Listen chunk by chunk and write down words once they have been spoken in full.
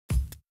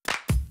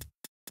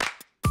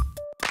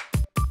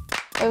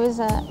It was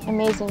an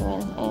amazing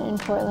win in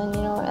Portland.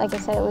 You know, like I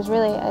said, it was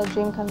really a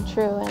dream come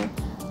true, and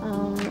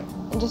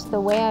just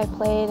the way I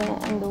played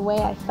and the way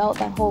I felt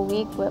that whole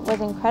week was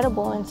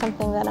incredible, and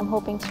something that I'm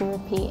hoping to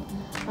repeat.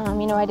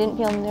 You know, I didn't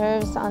feel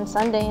nerves on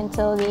Sunday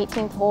until the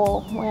 18th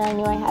hole, where I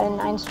knew I had a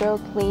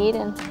 9-stroke lead,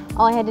 and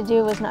all I had to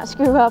do was not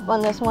screw up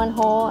on this one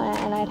hole,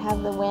 and I'd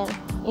have the win.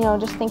 You know,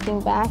 just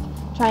thinking back,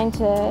 trying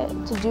to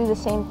do the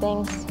same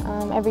things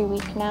every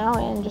week now,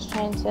 and just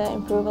trying to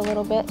improve a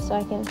little bit so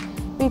I can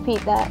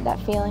repeat that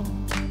feeling.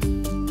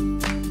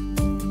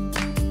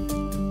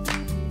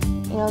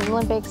 You know, the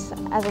Olympics,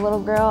 as a little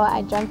girl,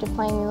 I dreamt of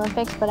playing the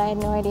Olympics, but I had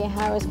no idea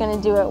how I was going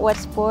to do it, what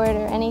sport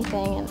or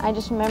anything. And I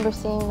just remember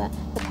seeing the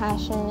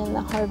passion and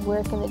the hard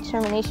work and the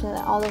determination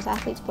that all those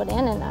athletes put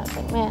in, and I was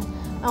like, man,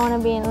 I want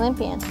to be an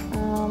Olympian.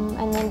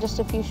 And then just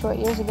a few short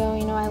years ago,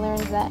 you know, I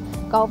learned that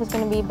golf was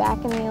going to be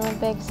back in the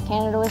Olympics.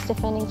 Canada was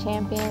defending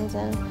champions,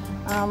 and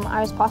I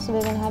was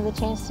possibly going to have the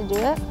chance to do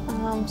it.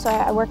 So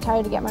I worked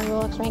hard to get my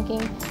Rolex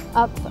ranking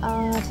up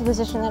to the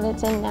position that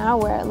it's in now,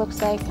 where it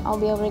looks like I'll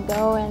be able to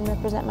go and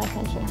represent my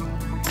country.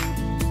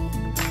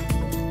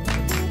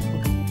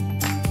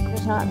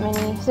 There's not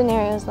many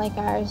scenarios like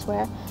ours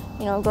where,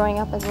 you know, growing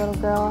up as a little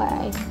girl,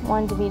 I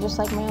wanted to be just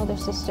like my older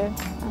sister.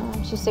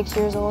 She's 6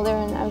 years older,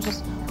 and I was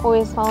just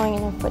always following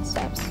in her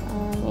footsteps.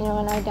 You know,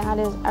 and our dad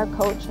is our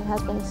coach and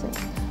has been since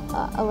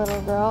a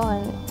little girl,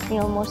 and you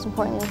know, most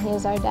importantly, he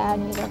is our dad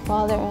and he's our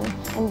father,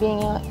 and being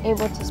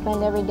able to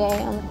spend every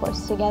day on the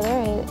course together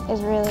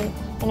is really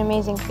an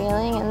amazing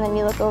feeling. And then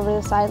you look over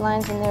the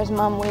sidelines and there's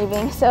Mom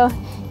waving, so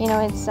you know,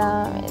 it's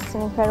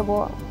an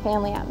incredible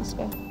family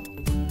atmosphere.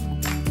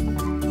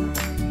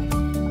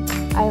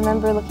 I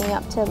remember looking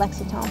up to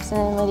Lexi Thompson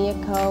and Lydia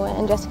Ko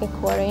and Jessica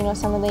Korda, you know,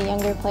 some of the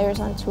younger players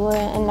on tour,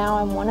 and now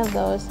I'm one of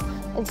those.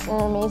 It's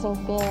an amazing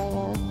feeling,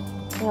 and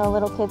you know,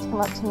 little kids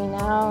come up to me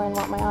now and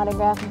want my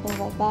autograph and things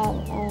like that,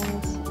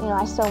 and you know,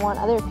 I still want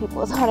other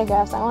people's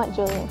autographs. I want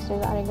Julie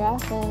Inkster's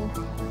autograph, and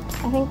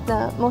I think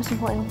the most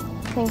important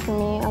thing for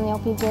me on the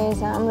LPGA is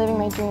that I'm living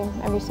my dream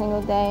every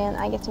single day, and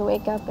I get to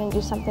wake up and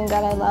do something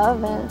that I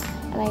love, and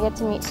I get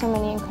to meet so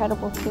many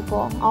incredible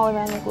people all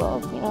around the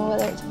globe, you know,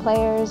 whether it's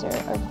players or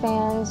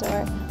fans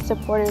or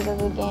supporters of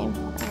the game,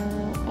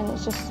 and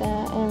it's just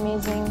an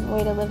amazing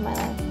way to live my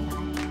life.